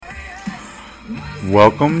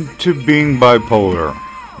Welcome to Being Bipolar.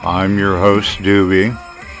 I'm your host, Dewbee.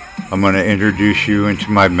 I'm going to introduce you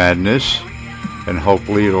into my madness, and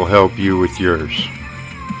hopefully it'll help you with yours.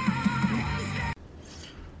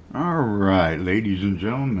 Alright, ladies and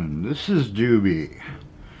gentlemen, this is Dewbee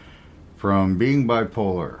from Being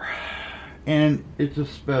Bipolar, and it's a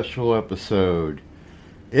special episode.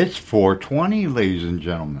 It's 420, ladies and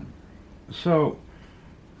gentlemen. So,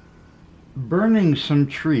 burning some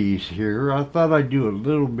trees here, I thought I'd do a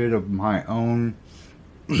little bit of my own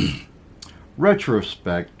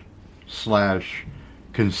retrospect slash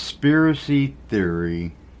conspiracy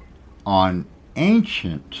theory on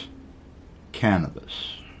ancient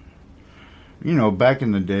cannabis. You know, back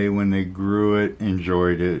in the day when they grew it,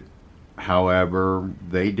 enjoyed it, however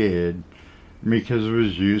they did, because it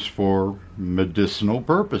was used for medicinal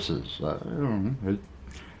purposes. I don't know.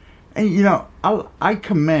 And you know, I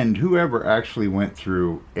commend whoever actually went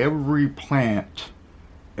through every plant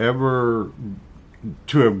ever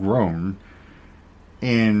to have grown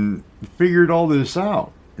and figured all this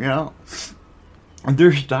out. You know,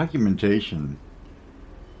 there's documentation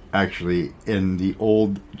actually in the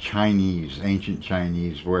old Chinese, ancient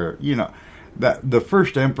Chinese, where, you know, that the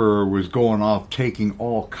first emperor was going off taking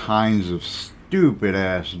all kinds of stupid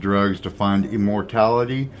ass drugs to find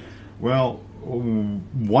immortality. Well,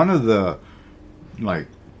 one of the like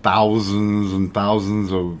thousands and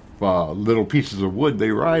thousands of little pieces of wood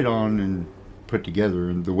they write on and put together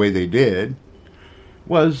in the way they did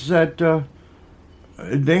was that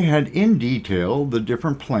they had in detail the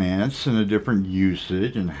different plants and the different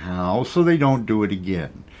usage and how, so they don't do it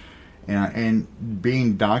again. And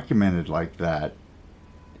being documented like that,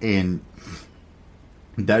 and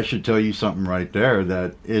that should tell you something right there,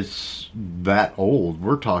 that it's that old.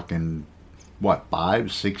 We're talking, what,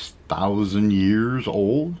 5,000-6,000 years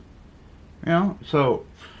old? You know, so,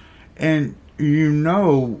 and you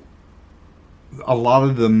know, a lot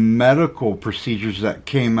of the medical procedures that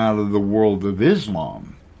came out of the world of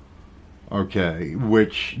Islam, okay,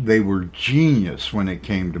 which they were genius when it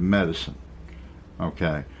came to medicine,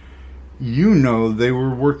 okay, you know they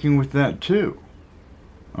were working with that too,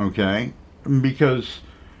 okay, because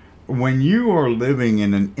when you are living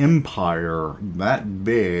in an empire that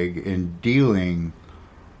big and dealing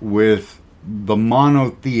with the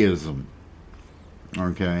monotheism,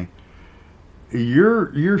 okay,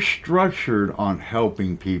 you're structured on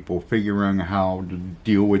helping people, figuring how to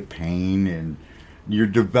deal with pain, and you're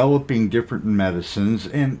developing different medicines,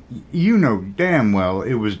 and you know damn well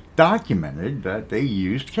it was documented that they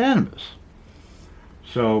used cannabis.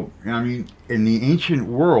 So, I mean, in the ancient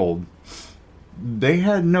world, they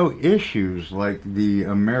had no issues like the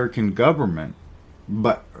American government,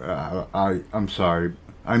 but I'm sorry,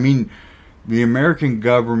 I mean the American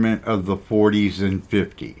government of the 40s and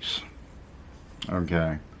 50s.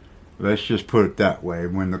 Okay, let's just put it that way.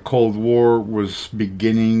 When the Cold War was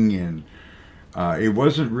beginning, and it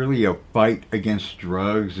wasn't really a fight against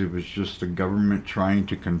drugs, it was just the government trying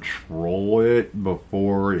to control it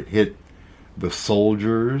before it hit the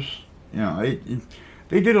soldiers. You know,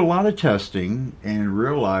 they did a lot of testing and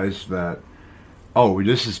realized that, oh,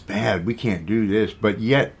 this is bad, we can't do this, but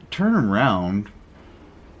yet turn around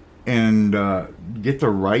and get the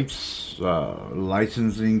rights,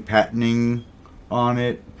 licensing, patenting on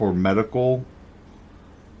it for medical.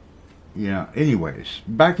 Yeah, anyways,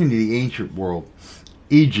 back into the ancient world.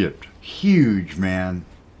 Egypt, huge, man.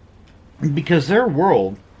 Because their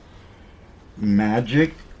world,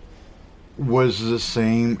 magic was the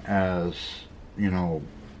same as, you know,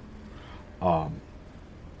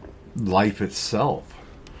 life itself.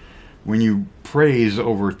 When you praise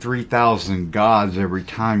over 3,000 gods every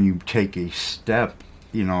time you take a step,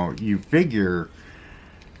 you know, you figure,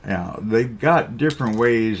 they've got different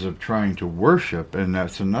ways of trying to worship, and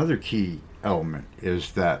that's another key element,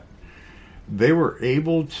 is that they were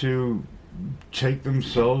able to take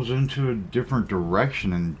themselves into a different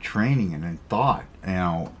direction in training and in thought. You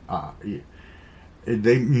know,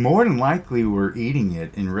 they more than likely were eating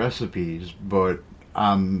it in recipes, but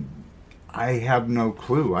I have no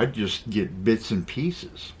clue. I just get bits and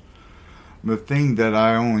pieces. The thing that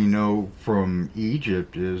I only know from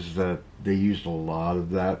Egypt is that they used a lot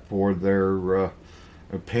of that for their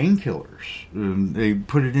painkillers. And they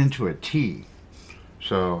put it into a tea.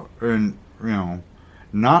 So, and, you know,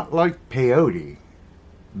 not like peyote.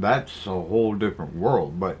 That's a whole different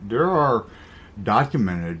world. But there are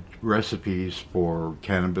documented recipes for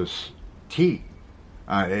cannabis tea.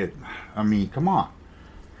 I mean, come on.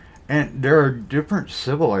 And there are different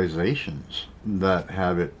civilizations that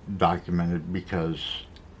have it documented because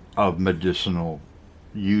of medicinal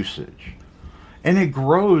usage. And it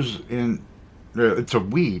grows in It's a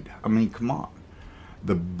weed. I mean, come on.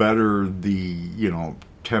 The better the,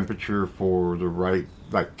 temperature for the right,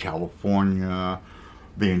 like California,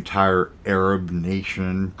 the entire Arab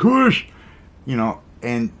nation, Kush,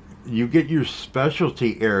 and you get your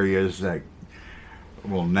specialty areas that,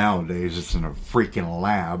 well, nowadays it's in a freaking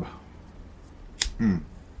lab.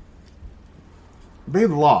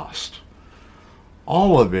 They've lost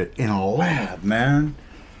all of it in a lab, man.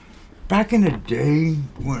 Back in the day,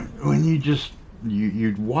 when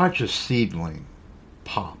you'd watch a seedling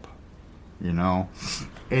pop,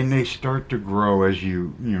 and they start to grow as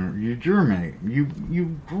you germinate,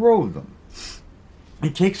 you grow them.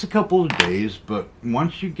 It takes a couple of days, but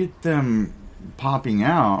once you get them popping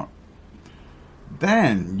out,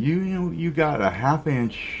 then you got a half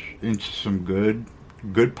inch into some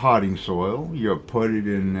good potting soil. You put it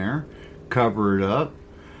in there, cover it up,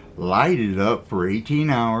 light it up for 18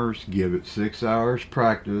 hours, give it 6 hours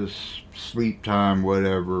practice, sleep time,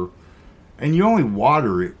 whatever. And you only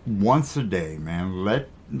water it once a day, man. Let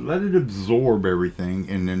it absorb everything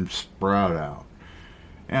and then sprout out.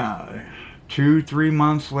 2-3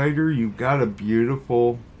 months later, you've got a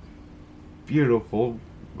beautiful, beautiful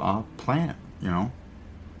plant,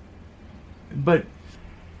 But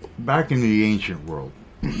back in the ancient world,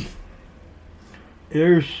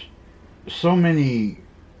 there's so many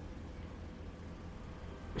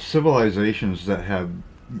civilizations that have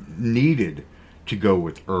needed to go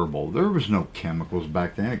with herbal. There was no chemicals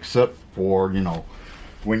back then, except for,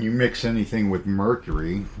 when you mix anything with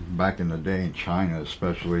mercury. Back in the day in China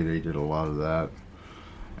especially, they did a lot of that.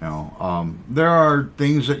 There are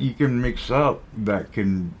things that you can mix up that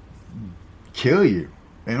can kill you.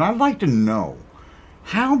 And I'd like to know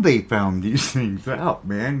how they found these things out,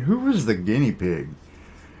 man. Who was the guinea pig?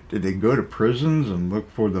 Did they go to prisons and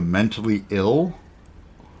look for the mentally ill?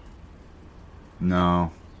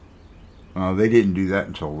 No. They didn't do that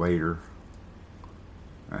until later.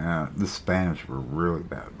 The Spanish were really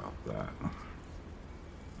bad about that.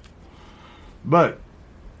 But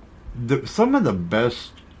some of the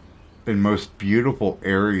best and most beautiful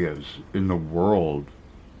areas in the world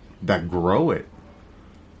that grow it,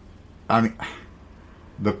 I mean,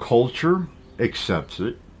 the culture accepts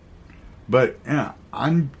it, but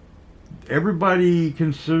everybody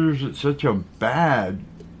considers it such a bad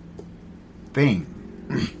thing.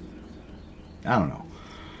 I don't know.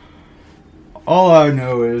 All I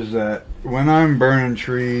know is that when I'm burning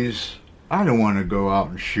trees, I don't want to go out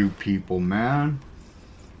and shoot people, man.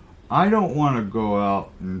 I don't want to go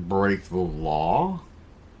out and break the law.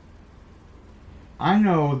 I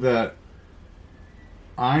know that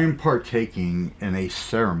I'm partaking in a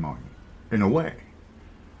ceremony, in a way.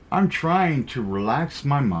 I'm trying to relax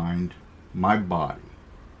my mind, my body.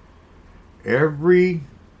 Every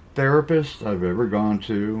therapist I've ever gone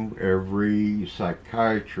to, every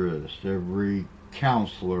psychiatrist, every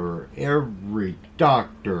counselor, every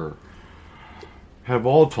doctor have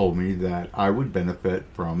all told me that I would benefit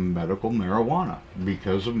from medical marijuana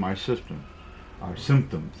because of my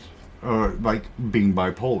symptoms, like being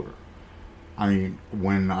bipolar. I mean,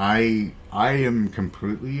 when I am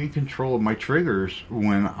completely in control of my triggers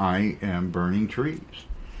when I am burning trees.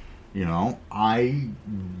 I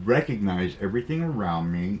recognize everything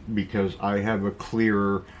around me because I have a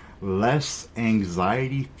clearer, less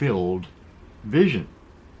anxiety-filled vision.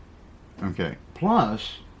 Okay.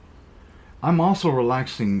 Plus, I'm also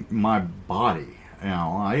relaxing my body.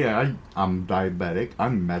 I'm diabetic.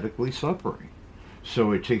 I'm medically suffering.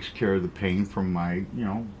 So it takes care of the pain from my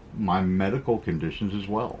medical conditions as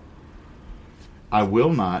well. I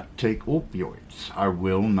will not take opioids. I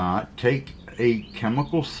will not take a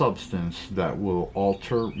chemical substance that will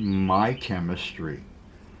alter my chemistry,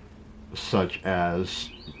 such as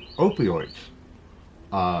opioids.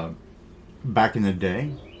 Back in the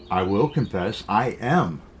day, I will confess, I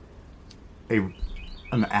am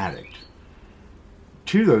an addict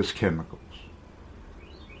to those chemicals.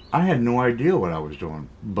 I had no idea what I was doing,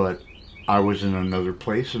 but I was in another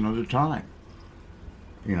place, another time.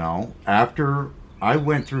 After I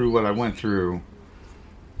went through what I went through,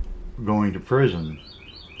 going to prison,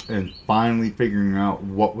 and finally figuring out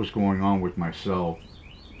what was going on with myself,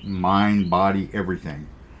 mind, body, everything,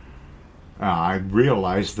 I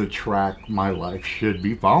realized the track my life should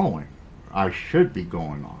be following. I should be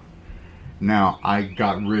going on. Now, I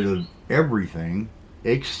got rid of everything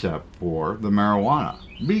except for the marijuana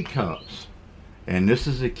because, and this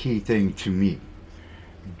is a key thing to me,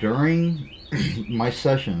 during my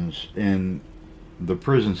sessions in the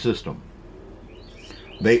prison system,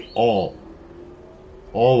 they all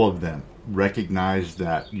of them recognize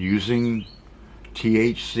that using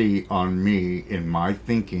THC on me in my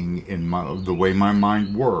thinking, the way my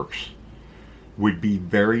mind works, would be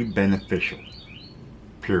very beneficial.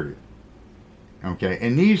 Period. Okay,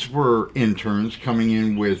 and these were interns coming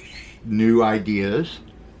in with new ideas,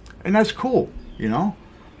 and that's cool, you know.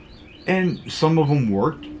 And some of them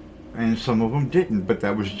worked, and some of them didn't, but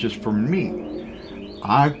that was just for me.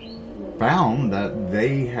 I found that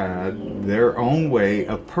they had their own way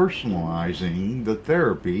of personalizing the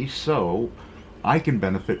therapy so I can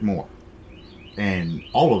benefit more. And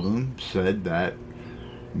all of them said that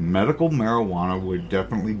medical marijuana would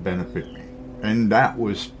definitely benefit me. And that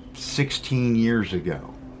was 16 years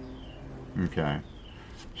ago. Okay.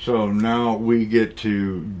 So now we get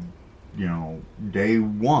to, day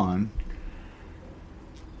one,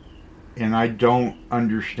 and I don't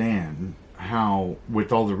understand how,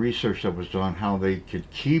 with all the research that was done, how they could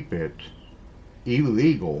keep it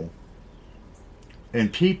illegal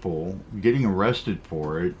and people getting arrested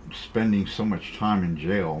for it, spending so much time in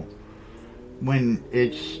jail, when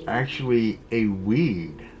it's actually a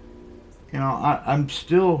weed. I'm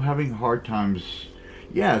still having hard times.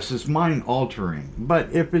 Yes, it's mind altering,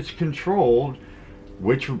 but if it's controlled,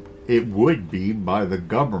 which it would be by the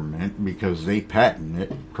government because they patent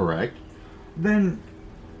it, correct? Then,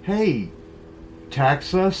 hey,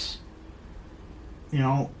 tax us,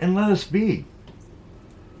 and let us be.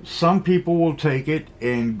 Some people will take it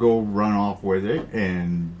and go run off with it,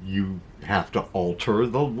 and you have to alter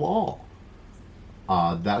the law.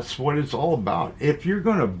 That's what it's all about. If you're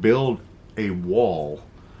going to build a wall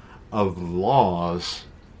of laws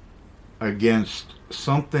against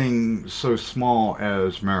something so small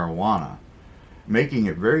as marijuana, making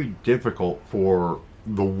it very difficult for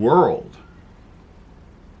the world,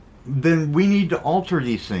 then we need to alter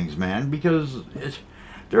these things, man, because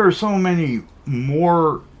there are so many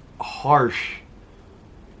more harsh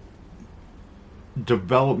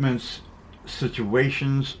developments,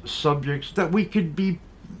 situations, subjects that we could be,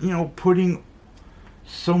 putting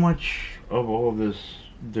so much of all this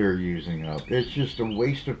they're using up. It's just a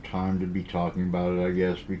waste of time to be talking about it, I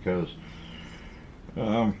guess, because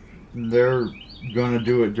they're going to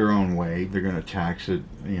do it their own way. They're going to tax it,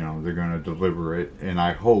 they're going to deliver it, and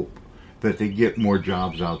I hope that they get more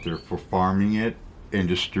jobs out there for farming it and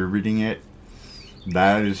distributing it.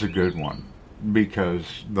 That is a good one,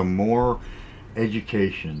 because the more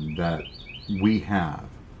education that we have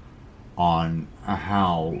on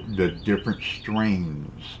how the different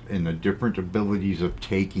strains and the different abilities of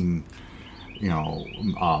taking,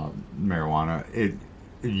 marijuana,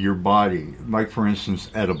 your body, like for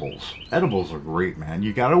instance, edibles. Edibles are great, man.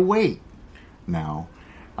 You gotta wait now.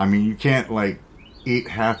 I mean, you can't eat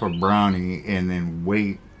half a brownie and then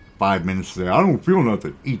wait 5 minutes to say, I don't feel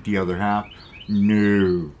nothing, eat the other half.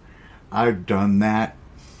 No. I've done that.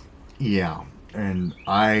 Yeah. And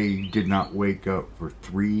I did not wake up for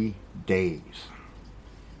 3 days.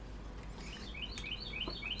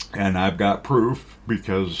 And I've got proof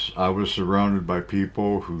because I was surrounded by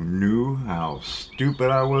people who knew how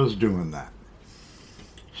stupid I was doing that.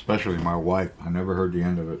 Especially my wife. I never heard the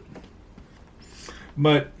end of it.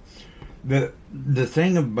 But the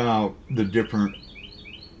thing about the different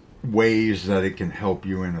ways that it can help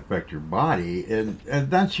you and affect your body, and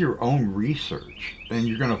that's your own research. And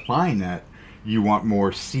you're going to find that you want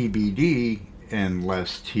more CBD and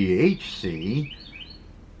less THC,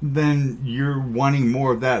 then you're wanting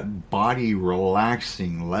more of that body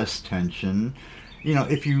relaxing, less tension.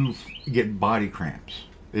 If you get body cramps,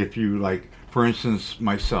 if you for instance,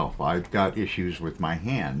 myself, I've got issues with my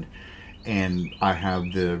hand, and I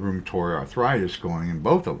have the rheumatoid arthritis going in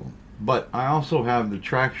both of them. But I also have the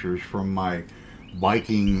fractures from my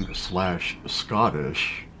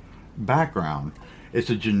Viking/Scottish background. It's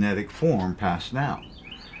a genetic form passed down.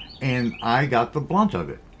 And I got the blunt of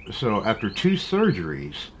it. So after 2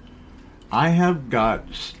 surgeries, I have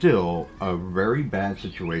got still a very bad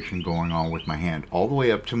situation going on with my hand all the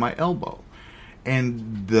way up to my elbow.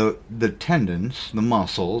 And the tendons, the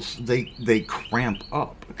muscles, they cramp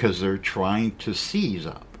up because they're trying to seize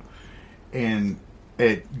up. And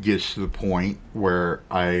it gets to the point where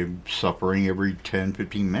I'm suffering every 10,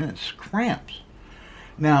 15 minutes, cramps.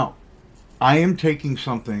 Now, I am taking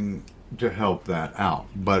something to help that out,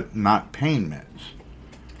 but not pain meds.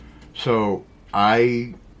 So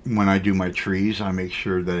when I do my trees, I make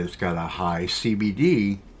sure that it's got a high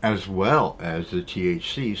CBD as well as the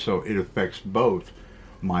THC, so it affects both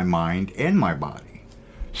my mind and my body.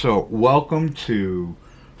 So welcome to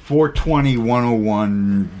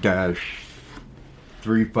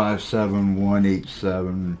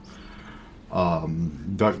 420-101-357187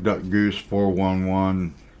 Duck Duck Goose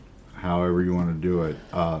 411 however you want to do it.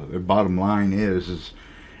 The bottom line is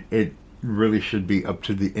it really should be up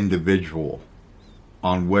to the individual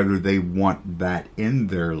on whether they want that in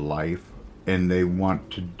their life and they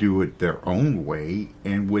want to do it their own way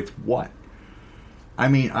and with what. I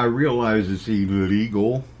mean, I realize it's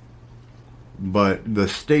illegal, but the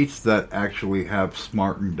states that actually have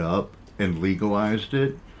smartened up and legalized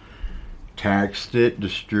it, taxed it,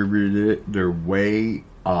 distributed it their way,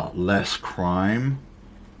 less crime,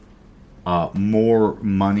 more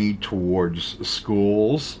money towards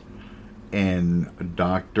schools and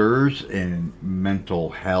doctors and mental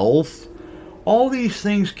health. All these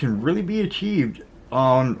things can really be achieved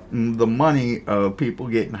on the money of people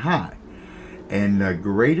getting high. And the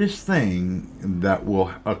greatest thing that will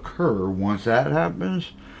occur once that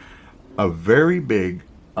happens, a very big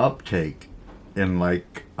uptake in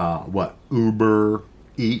Uber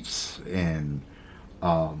Eats and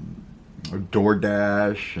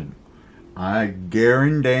DoorDash, and I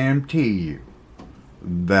guarantee you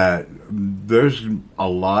that there's a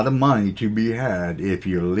lot of money to be had if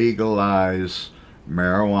you legalize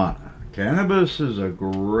marijuana. Cannabis is a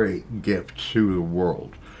great gift to the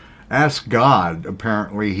world. Ask God,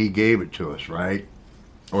 apparently he gave it to us, right?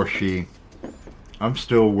 Or she. I'm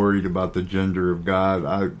still worried about the gender of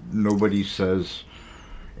God. Nobody says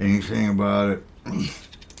anything about it.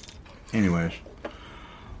 Anyways,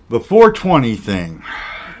 the 420 thing.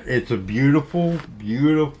 It's a beautiful,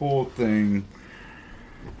 beautiful thing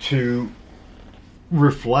to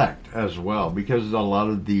reflect as well, because a lot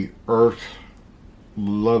of the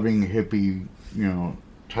earth-loving hippie,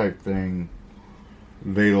 type thing,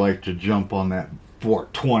 they like to jump on that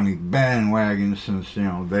 420 bandwagon since,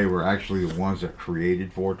 they were actually the ones that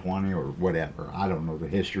created 420 or whatever. I don't know the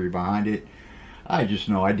history behind it. I just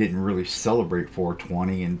know I didn't really celebrate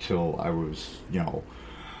 420 until I was,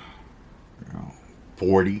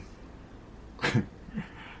 40.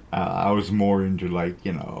 I was more into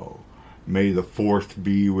May the 4th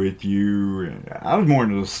be with you. And I was more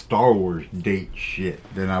into the Star Wars date shit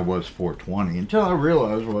than I was 420 until I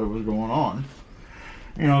realized what was going on.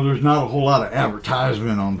 There's not a whole lot of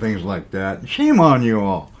advertisement on things like that. Shame on you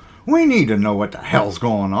all. We need to know what the hell's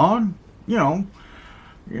going on.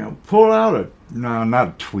 Pull out no, not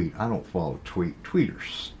a tweet. I don't follow tweet.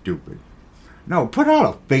 Tweeters stupid. No, put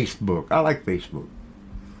out a Facebook. I like Facebook.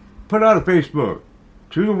 Put out a Facebook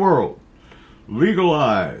to the world.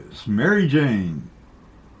 Legalize Mary Jane.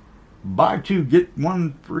 Buy two, get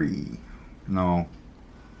one free. No,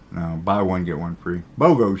 buy one, get one free.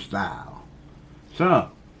 BOGO style.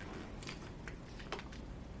 So,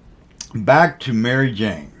 back to Mary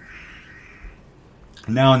Jane.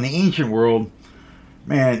 Now, in the ancient world,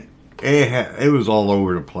 man, it was all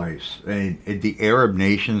over the place. And the Arab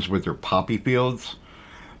nations with their poppy fields,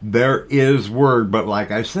 there is word, but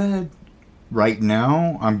like I said, right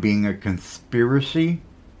now I'm being a conspiracy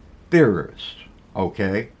theorist,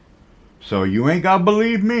 okay? So you ain't gotta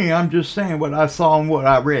believe me, I'm just saying what I saw and what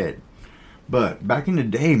I read. But back in the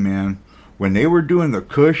day, man, when they were doing the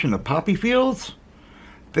kush and the poppy fields,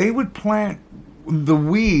 they would plant the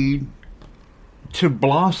weed to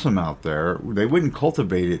blossom out there. They wouldn't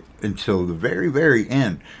cultivate it until the very, very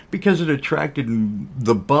end because it attracted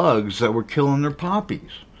the bugs that were killing their poppies.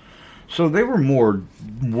 So they were more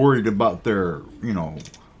worried about their,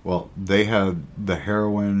 they had the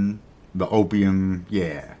heroin, the opium,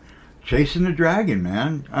 chasing the dragon,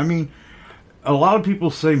 man. I mean, a lot of people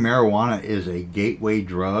say marijuana is a gateway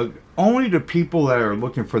drug only to people that are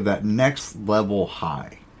looking for that next level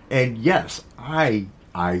high. And yes, I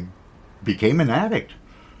became an addict.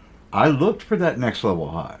 I looked for that next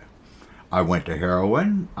level high. I went to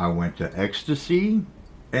heroin, I went to ecstasy,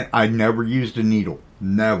 and I never used a needle.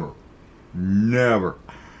 Never.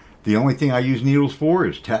 The only thing I use needles for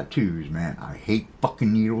is tattoos, man. I hate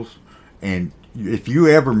fucking needles. And if you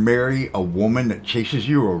ever marry a woman that chases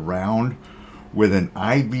you around with an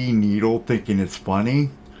IV needle thinking it's funny,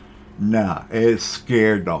 nah, it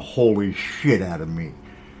scared the holy shit out of me.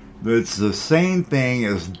 It's the same thing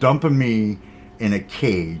as dumping me in a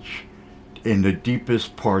cage in the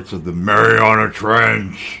deepest parts of the Mariana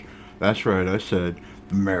Trench. That's right, I said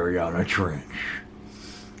the Mariana Trench.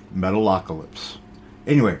 Metalocalypse.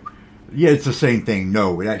 Anyway, it's the same thing.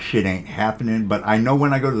 No, that shit ain't happening. But I know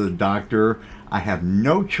when I go to the doctor, I have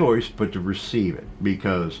no choice but to receive it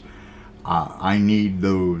because I need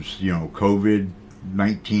those, COVID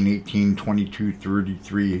 19, 18, 22,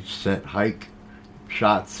 33 set hike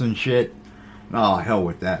shots and shit. Oh, hell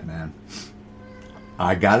with that, man.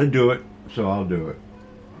 I gotta do it, so I'll do it.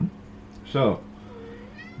 So,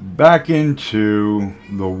 back into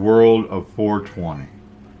the world of 420.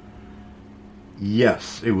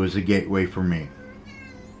 Yes, it was a gateway for me,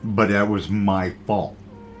 but that was my fault.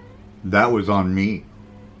 That was on me.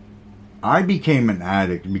 I became an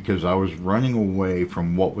addict because I was running away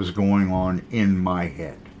from what was going on in my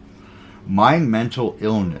head. My mental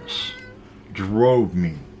illness drove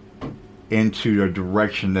me into a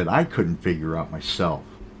direction that I couldn't figure out myself.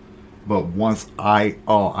 But once I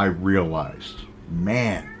realized,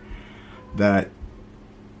 man, that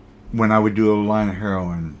when I would do a line of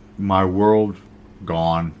heroin, my world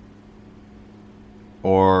gone.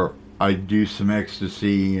 Or I'd do some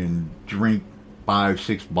ecstasy and drink 5,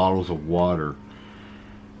 6 bottles of water.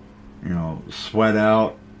 Sweat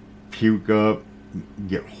out, puke up,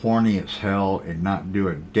 get horny as hell, and not do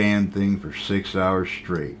a damn thing for 6 hours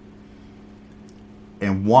straight.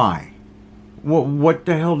 And why? What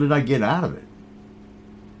the hell did I get out of it?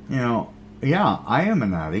 Yeah, I am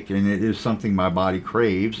an addict, and it is something my body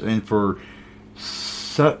craves. And for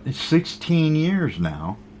 16 years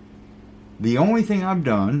now, the only thing I've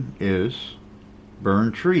done is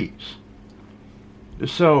burn trees.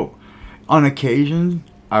 So, on occasion,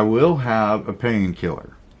 I will have a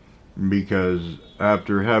painkiller, because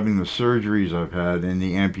after having the surgeries I've had and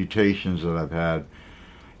the amputations that I've had,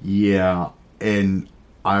 yeah, and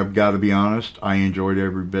I've got to be honest, I enjoyed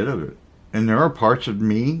every bit of it. And there are parts of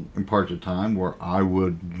me and parts of time where I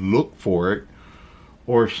would look for it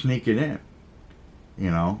or sneak it in,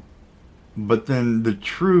 But then the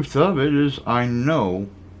truth of it is, I know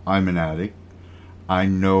I'm an addict. I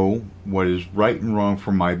know what is right and wrong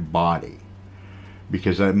for my body.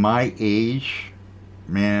 Because at my age,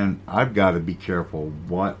 man, I've got to be careful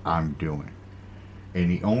what I'm doing. And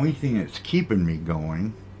the only thing that's keeping me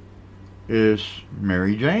going is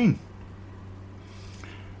Mary Jane.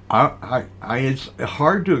 It's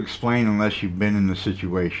hard to explain unless you've been in the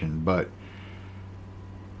situation, but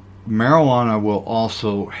marijuana will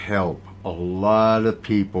also help a lot of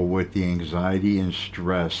people with the anxiety and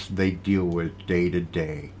stress they deal with day to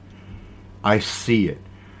day. I see it.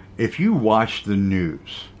 If you watch the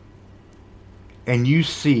news and you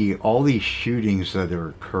see all these shootings that are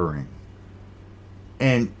occurring,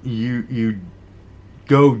 and you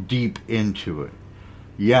go deep into it,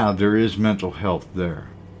 yeah, there is mental health there,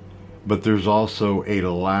 but there's also a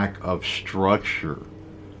lack of structure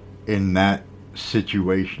in that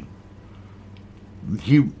situation.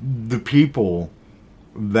 The people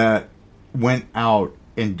that went out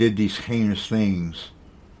and did these heinous things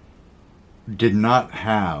did not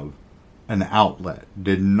have an outlet,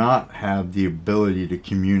 did not have the ability to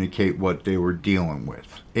communicate what they were dealing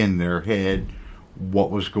with in their head,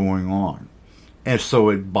 what was going on. And so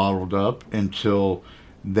it bottled up until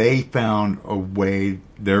they found a way,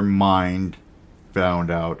 their mind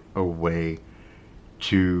found out a way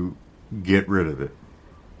to get rid of it.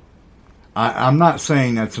 I'm not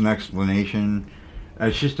saying that's an explanation.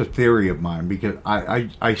 It's just a theory of mine, because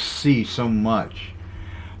I see so much.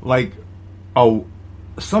 Like,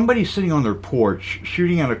 somebody sitting on their porch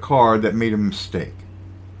shooting at a car that made a mistake.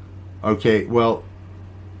 Okay, well,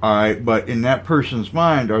 alright, but in that person's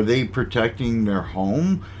mind, are they protecting their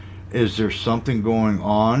home? Is there something going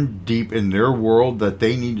on deep in their world that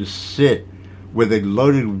they need to sit with a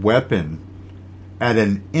loaded weapon at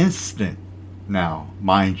an instant now,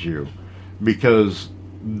 mind you? Because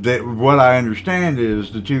what I understand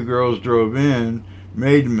is the two girls drove in,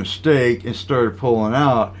 made a mistake, and started pulling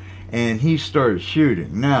out, and he started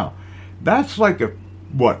shooting. Now, that's like a,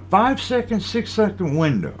 5-second, 6-second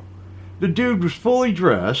window. The dude was fully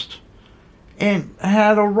dressed and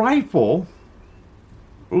had a rifle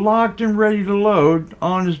locked and ready to load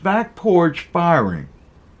on his back porch firing.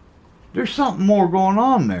 There's something more going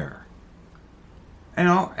on there.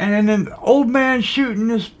 And then the old man shooting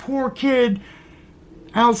this poor kid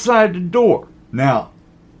outside the door. Now,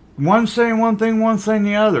 one saying one thing, one saying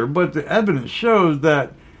the other, but the evidence shows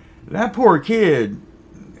that poor kid,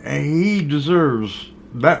 he deserves,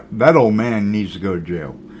 that old man needs to go to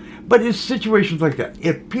jail. But it's situations like that.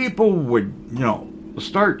 If people would,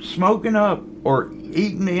 start smoking up or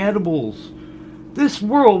eating the edibles, this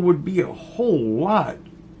world would be a whole lot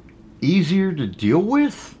easier to deal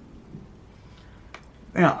with.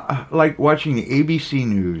 Now, like watching the ABC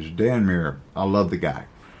News, Dan Muir, I love the guy.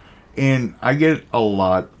 And I get a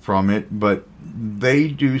lot from it, but they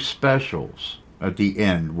do specials at the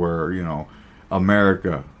end where,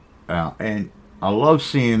 America. And I love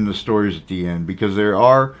seeing the stories at the end, because there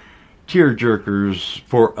are tearjerkers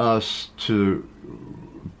for us to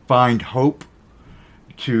find hope,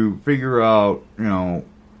 to figure out,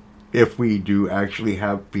 if we do actually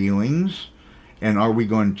have feelings, and are we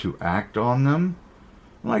going to act on them?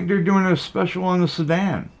 Like they're doing a special on the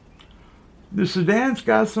Sudan. The Sudan's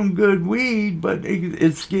got some good weed, but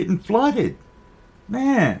it's getting flooded.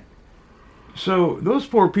 Man. So those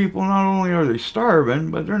poor people, not only are they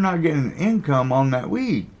starving, but they're not getting income on that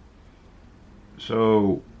weed.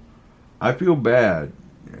 So I feel bad,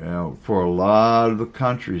 for a lot of the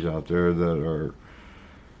countries out there that are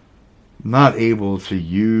not able to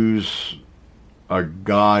use a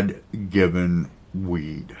God-given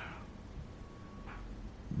weed.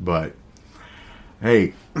 But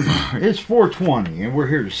hey, it's 420 and we're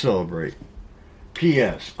here to celebrate.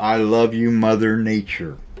 P.S. I love you, Mother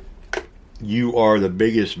Nature. You are the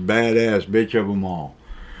biggest badass bitch of them all.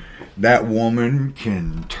 That woman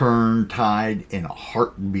can turn tide in a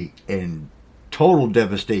heartbeat and total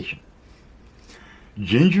devastation.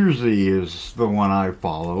 Ginger Z is the one I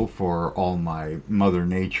follow for all my Mother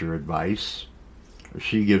Nature advice.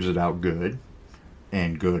 She gives it out good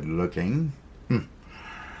and good looking.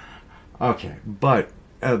 Okay, but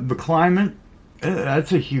the climate,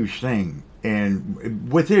 that's a huge thing.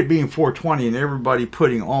 And with it being 420 and everybody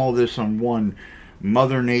putting all this on one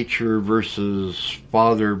Mother Nature versus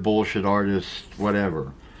Father bullshit artist,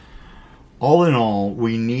 whatever. All in all,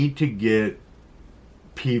 we need to get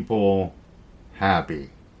people happy.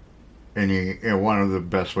 And one of the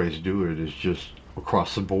best ways to do it is just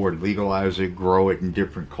across the board, legalize it, grow it in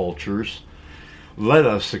different cultures. Let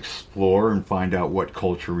us explore and find out what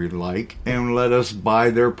culture we like, and let us buy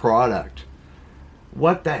their product.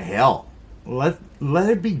 What the hell? Let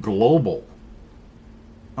it be global.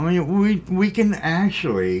 I mean, we can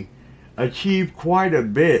actually achieve quite a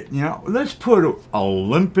bit. Let's put an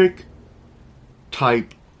Olympic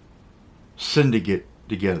type syndicate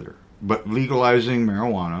together, but legalizing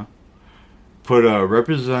marijuana. Put a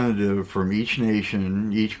representative from each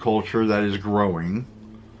nation, each culture that is growing,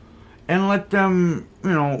 and let them,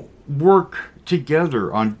 work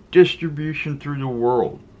together on distribution through the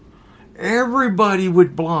world. Everybody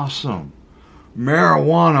would blossom.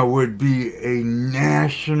 Marijuana would be a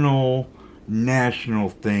national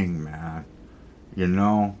thing, man.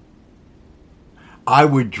 I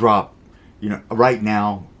would drop, right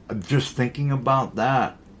now, just thinking about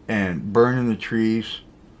that and burning the trees,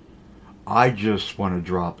 I just want to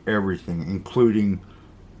drop everything, including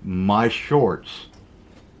my shorts.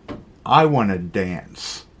 I want to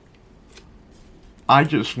dance. I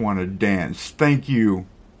just want to dance. Thank you,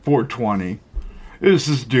 420. This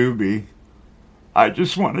is Dewbee. I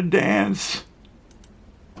just want to dance.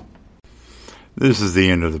 This is the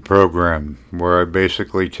end of the program, where I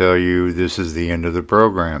basically tell you this is the end of the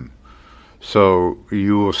program. So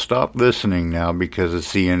you will stop listening now because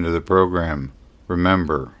it's the end of the program.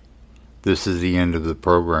 Remember, this is the end of the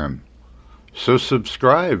program. So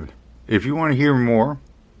subscribe. If you want to hear more,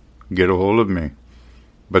 get a hold of me.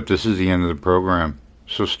 But this is the end of the program.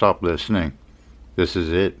 So stop listening. This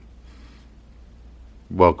is it.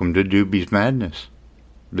 Welcome to Dewbee's Madness.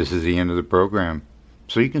 This is the end of the program.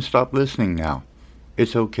 So you can stop listening now.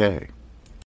 It's okay.